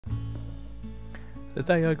The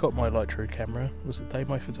day I got my Lytro camera was the day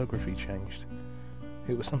my photography changed.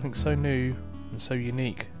 It was something so new and so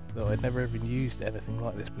unique that I'd never even used anything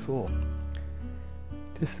like this before.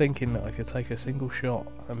 Just thinking that I could take a single shot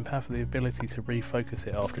and have the ability to refocus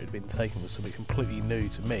it after it had been taken was something completely new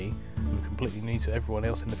to me and completely new to everyone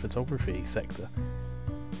else in the photography sector.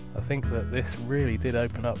 I think that this really did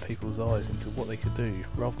open up people's eyes into what they could do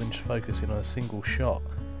rather than just focusing on a single shot.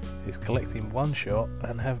 Is collecting one shot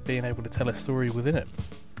and being able to tell a story within it.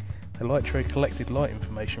 The Lytro collected light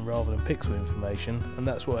information rather than pixel information, and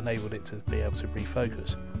that's what enabled it to be able to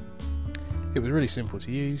refocus. It was really simple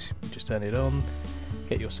to use. You just turn it on,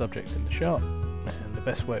 get your subject in the shot, and the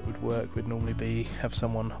best way it would work would normally be have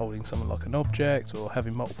someone holding something like an object or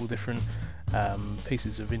having multiple different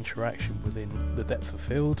pieces of interaction within the depth of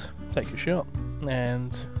field. Take your shot,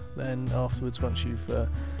 and then afterwards, once you've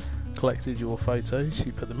collected your photos,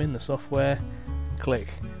 you put them in the software, click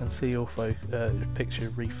and see your picture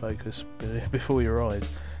refocus before your eyes.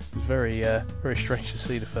 It was very strange to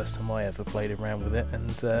see the first time I ever played around with it, and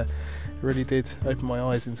it really did open my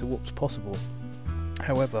eyes into what was possible.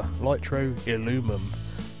 However, Lytro Illum,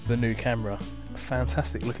 the new camera, a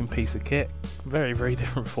fantastic looking piece of kit, very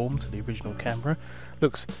different form to the original camera.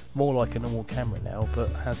 Looks more like a normal camera now, but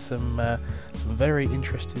has some very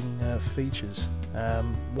interesting features.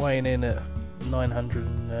 Weighing in at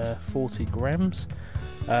 940 grams.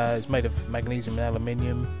 It's made of magnesium and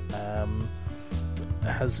aluminium. It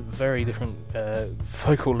has very different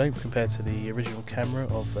focal length compared to the original camera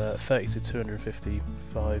of 30 to 250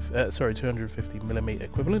 millimeter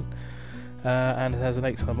equivalent, and it has an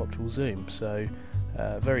 8x optical zoom. So.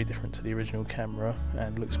 Very different to the original camera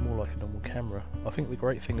and looks more like a normal camera. I think the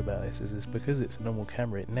great thing about this is because it's a normal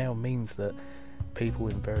camera, it now means that people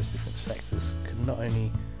in various different sectors can not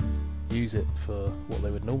only use it for what they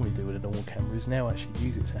would normally do with a normal camera, is now actually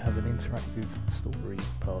use it to have an interactive story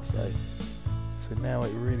per se. So now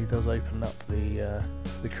it really does open up the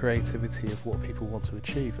creativity of what people want to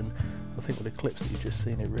achieve, and I think with the clips that you've just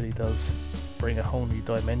seen, it really does bring a whole new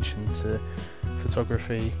dimension to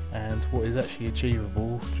photography and what is actually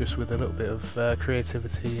achievable just with a little bit of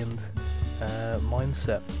creativity and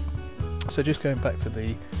mindset. So just going back to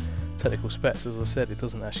the technical specs, as I said, it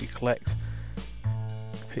doesn't actually collect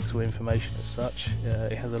pixel information as such.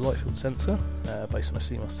 It has a light field sensor based on a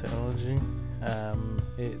CMOS technology.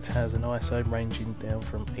 It has an ISO ranging down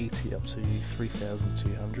from 80 up to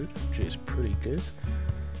 3200, which is pretty good.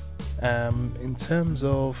 In terms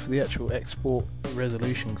of the actual export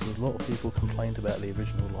resolution, because a lot of people complained about the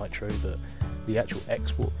original Lytro that the actual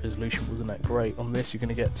export resolution wasn't that great. On this, you're going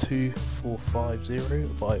to get 2450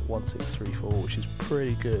 by 1634, which is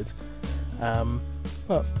pretty good.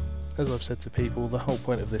 But as I've said to people, the whole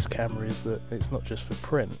point of this camera is that it's not just for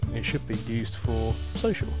print, it should be used for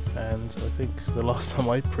social, and I think the last time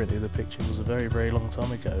I printed a picture was a very long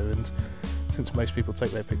time ago, and since most people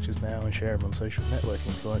take their pictures now and share them on social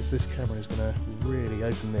networking sites, this camera is going to really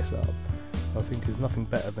open this up. I think there's nothing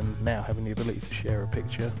better than now having the ability to share a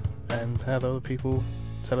picture and have other people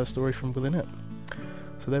tell a story from within it.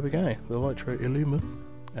 So there we go, the Lytro Illum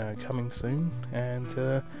coming soon,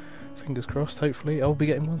 and fingers crossed, hopefully I'll be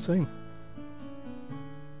getting one soon.